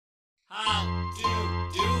How to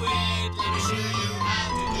do it. Let me show you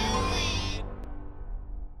how to do it.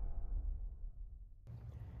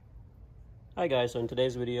 Hi guys, so in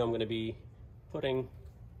today's video I'm going to be putting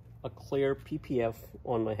a clear PPF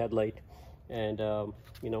on my headlight, and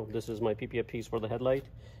this is my PPF piece for the headlight.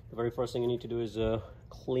 The very first thing you need to do is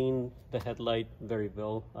clean the headlight very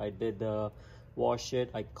well. I did wash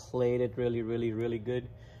it, I clayed it really good.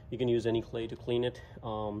 You can use any clay to clean it,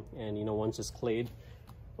 and once it's clayed,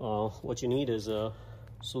 what you need is a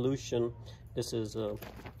solution. This is a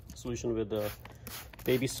solution with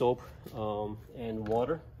baby soap and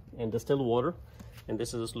water and distilled water, and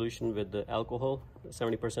this is a solution with the alcohol,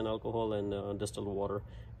 70% alcohol and distilled water,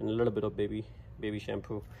 and a little bit of baby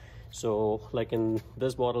shampoo. So like in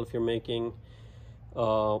this bottle, if you're making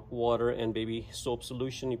water and baby soap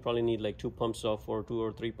solution, you probably need like 2 pumps of or 2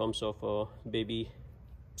 or 3 pumps of baby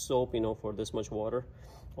soap, for this much water,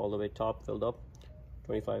 all the way top filled up,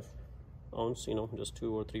 25 ounce, just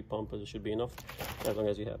 2 or 3 pumps should be enough, as long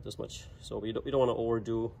as you have this much. So you don't want to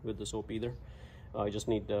overdo with the soap either. You just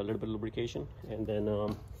need a little bit of lubrication. And then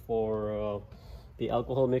for the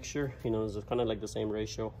alcohol mixture, it's kind of like the same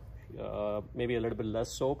ratio, maybe a little bit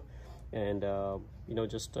less soap, and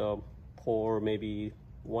just pour maybe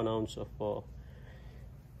 1 ounce of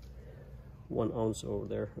 1 ounce over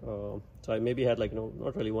there. So I maybe had like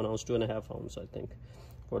not really 1 ounce, 2.5 ounce I think,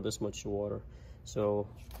 for this much water. So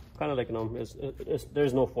kind of like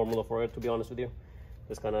there's no formula for it, to be honest with you.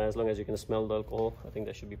 It's kind of, as long as you can smell the alcohol, I think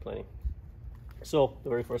that should be plenty. So the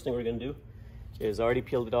very first thing we're going to do is, I already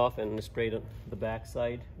peeled it off and sprayed the back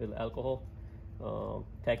side with alcohol,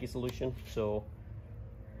 tacky solution. So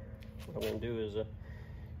what I'm going to do is I'm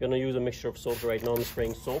going to use a mixture of soap. Right now I'm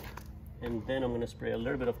spraying soap, and then I'm going to spray a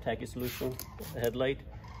little bit of tacky solution, the headlight,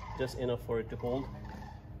 just enough for it to hold.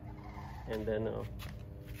 And then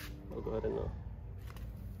I'll go ahead and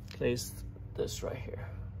place this right here.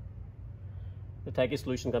 The tacky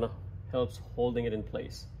solution kind of helps holding it in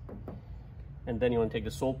place. And then you want to take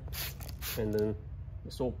the soap, and then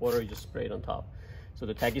the soap water, you just spray it on top. So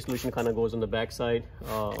the tacky solution kind of goes on the back side.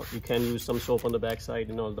 You can use some soap on the back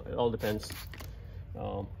side, it all depends.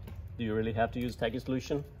 Do you really have to use tacky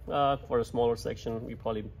solution? For a smaller section, you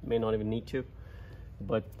probably may not even need to.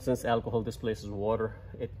 But since alcohol displaces water,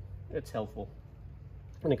 it's helpful,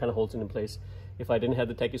 and it kind of holds it in place. If I didn't have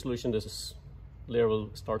the tacky solution, this layer will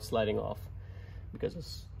start sliding off because it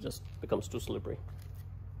just becomes too slippery.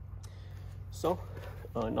 So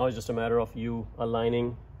now it's just a matter of you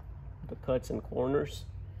aligning the cuts and corners,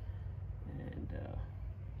 and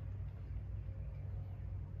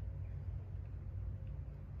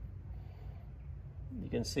you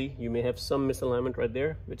can see you may have some misalignment right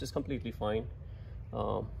there, which is completely fine.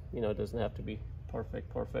 It doesn't have to be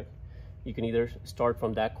perfect. You can either start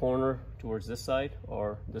from that corner towards this side,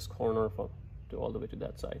 or this corner to all the way to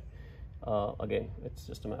that side. Again, it's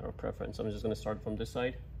just a matter of preference. I'm just going to start from this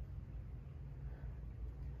side.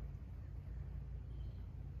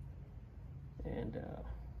 And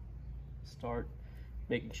start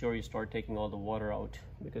making sure you start taking all the water out,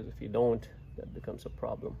 because if you don't, that becomes a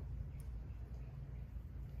problem.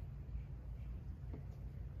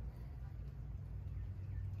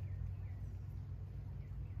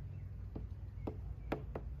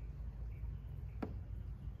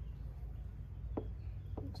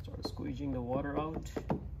 Start squeezing the water out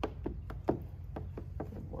from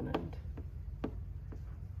one end.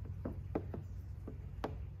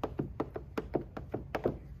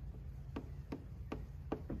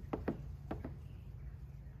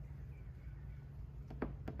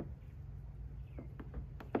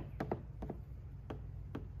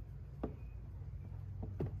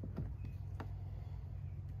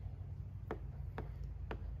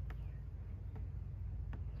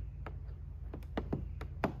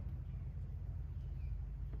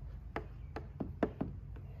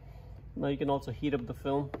 Now you can also heat up the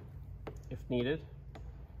film if needed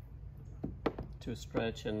to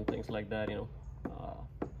stretch and things like that.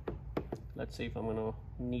 Let's see if I'm gonna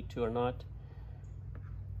need to or not.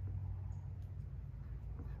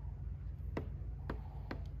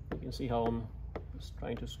 You can see how I'm just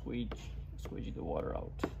trying to squeeze the water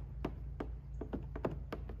out.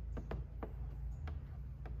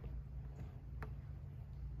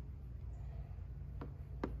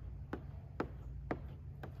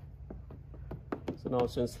 So now,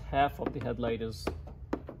 since half of the headlight is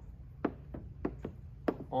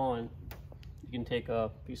on, you can take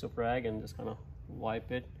a piece of rag and just kind of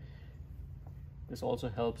wipe it. This also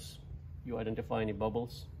helps you identify any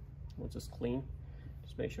bubbles once it's clean.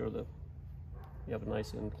 Just make sure that you have a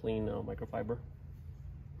nice and clean microfiber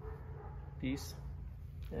piece.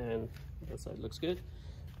 And that side looks good.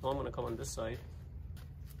 Now I'm gonna come on this side.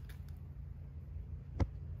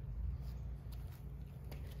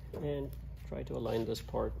 And try to align this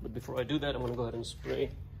part. But before I do that, I'm gonna go ahead and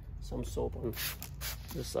spray some soap on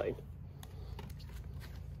this side.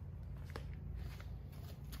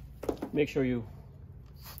 Make sure you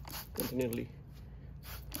continually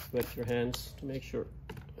wet your hands to make sure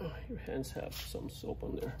your hands have some soap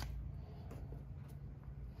on there.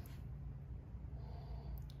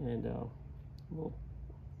 And we'll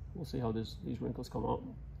see how these wrinkles come out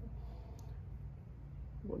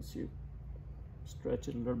once you stretch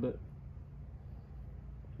it a little bit.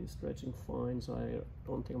 It's stretching fine, so I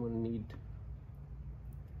don't think I'm going to need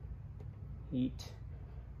heat.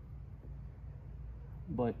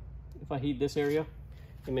 But if I heat this area,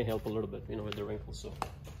 it may help a little bit, you know, with the wrinkles. So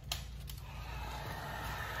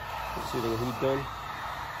just using a heat gun.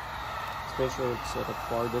 Just make sure it's at a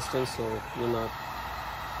far distance so you're not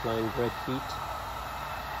applying direct heat.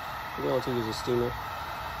 You can also use a steamer.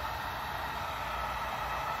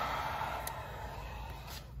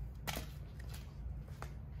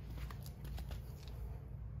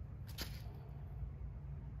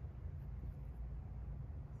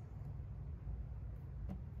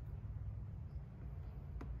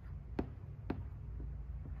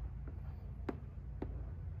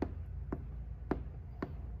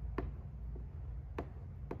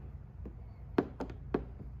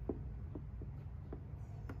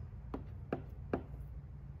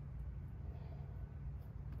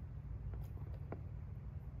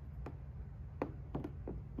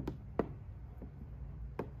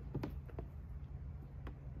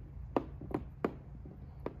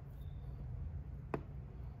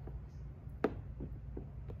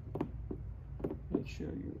 Make sure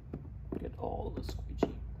you get all the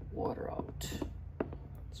squeegee water out.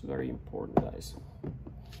 It's very important, guys.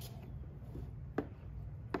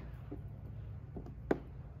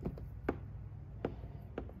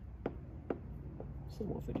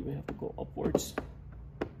 Some of it you may have to go upwards.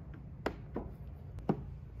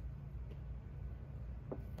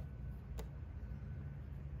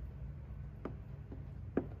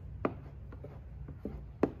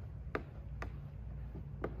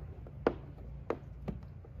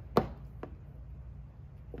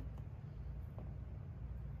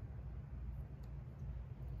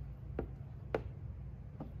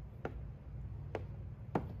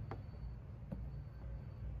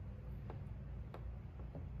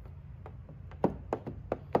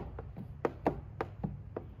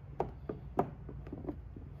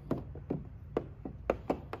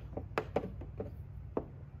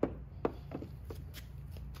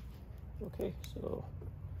 Okay, so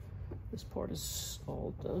this part is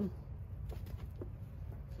all done.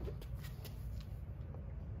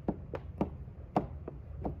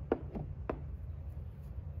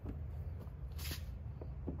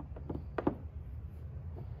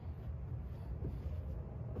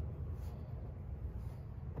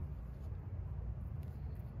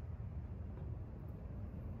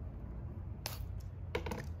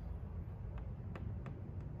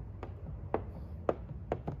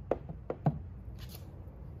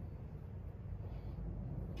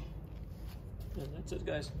 And that's it,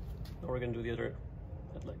 guys. Now we're gonna do the other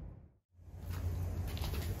headlight.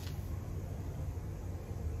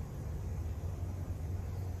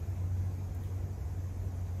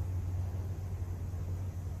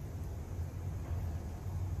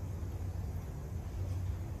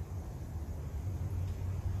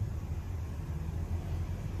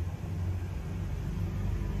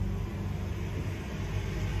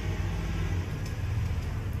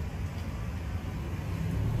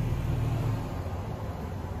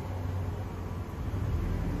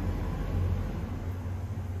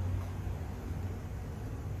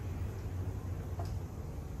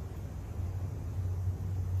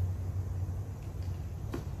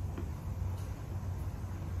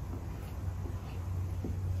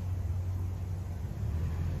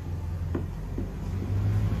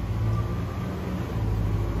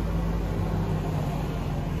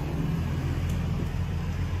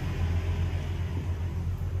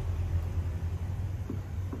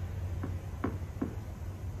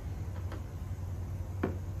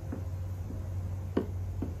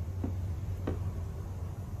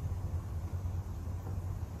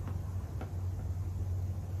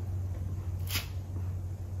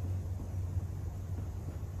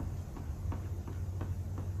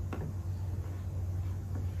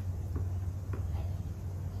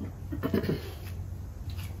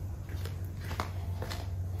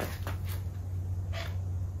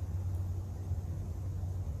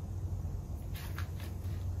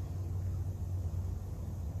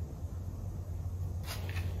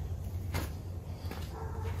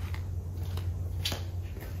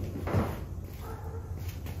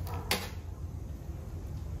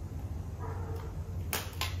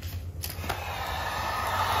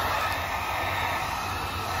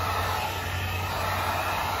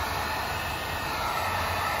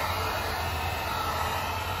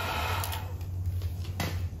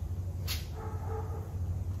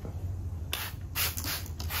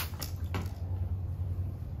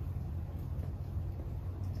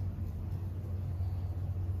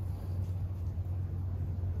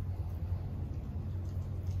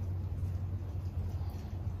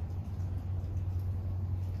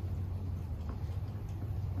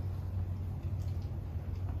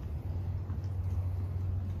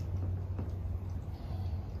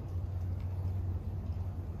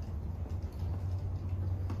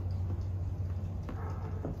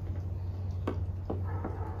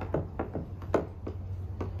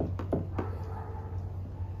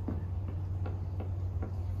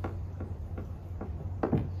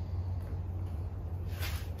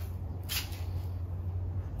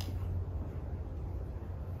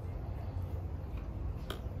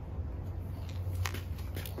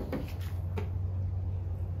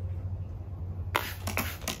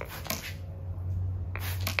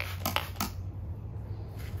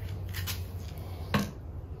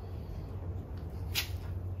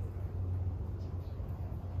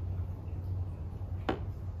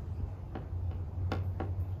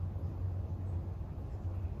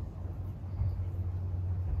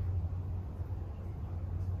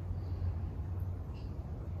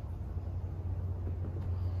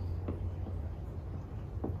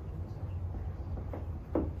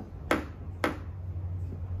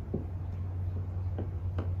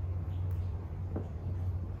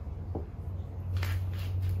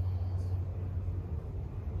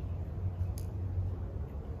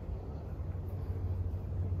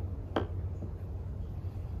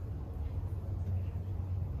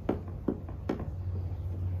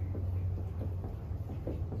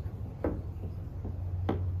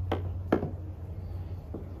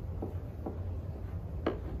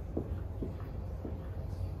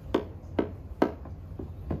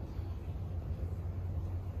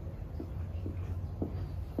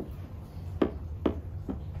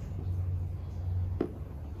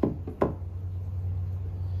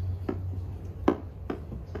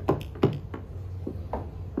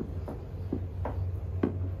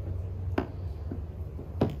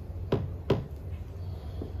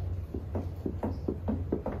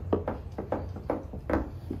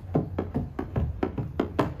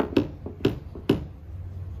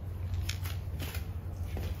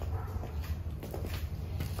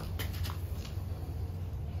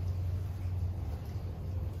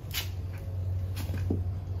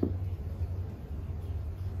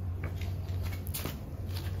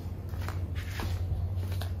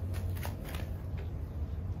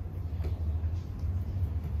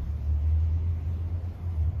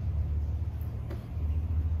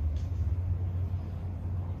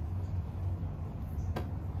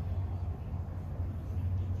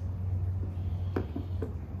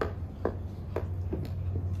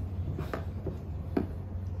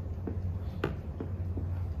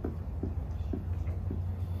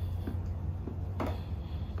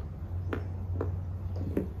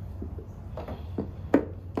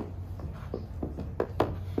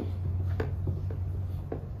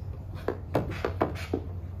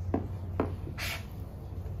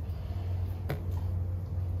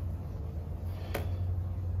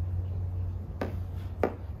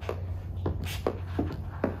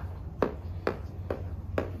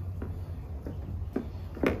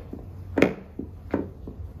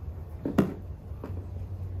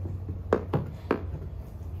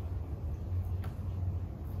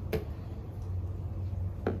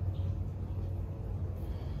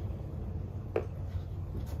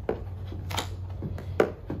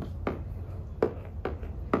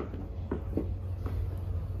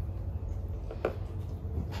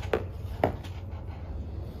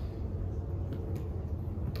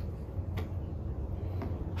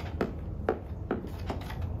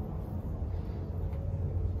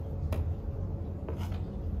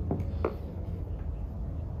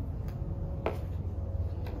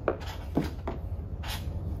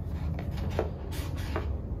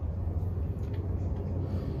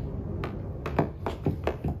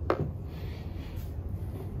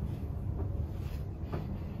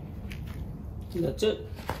 That's it.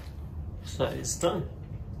 So it's done.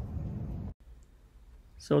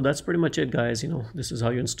 So that's pretty much it, guys. This is how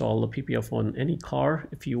you install the PPF on any car.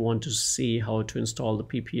 If you want to see how to install the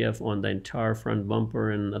PPF on the entire front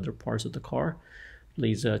bumper and other parts of the car,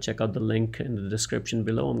 please check out the link in the description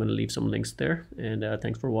below. I'm going to leave some links there. And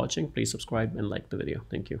thanks for watching. Please subscribe and like the video.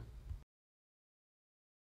 Thank you.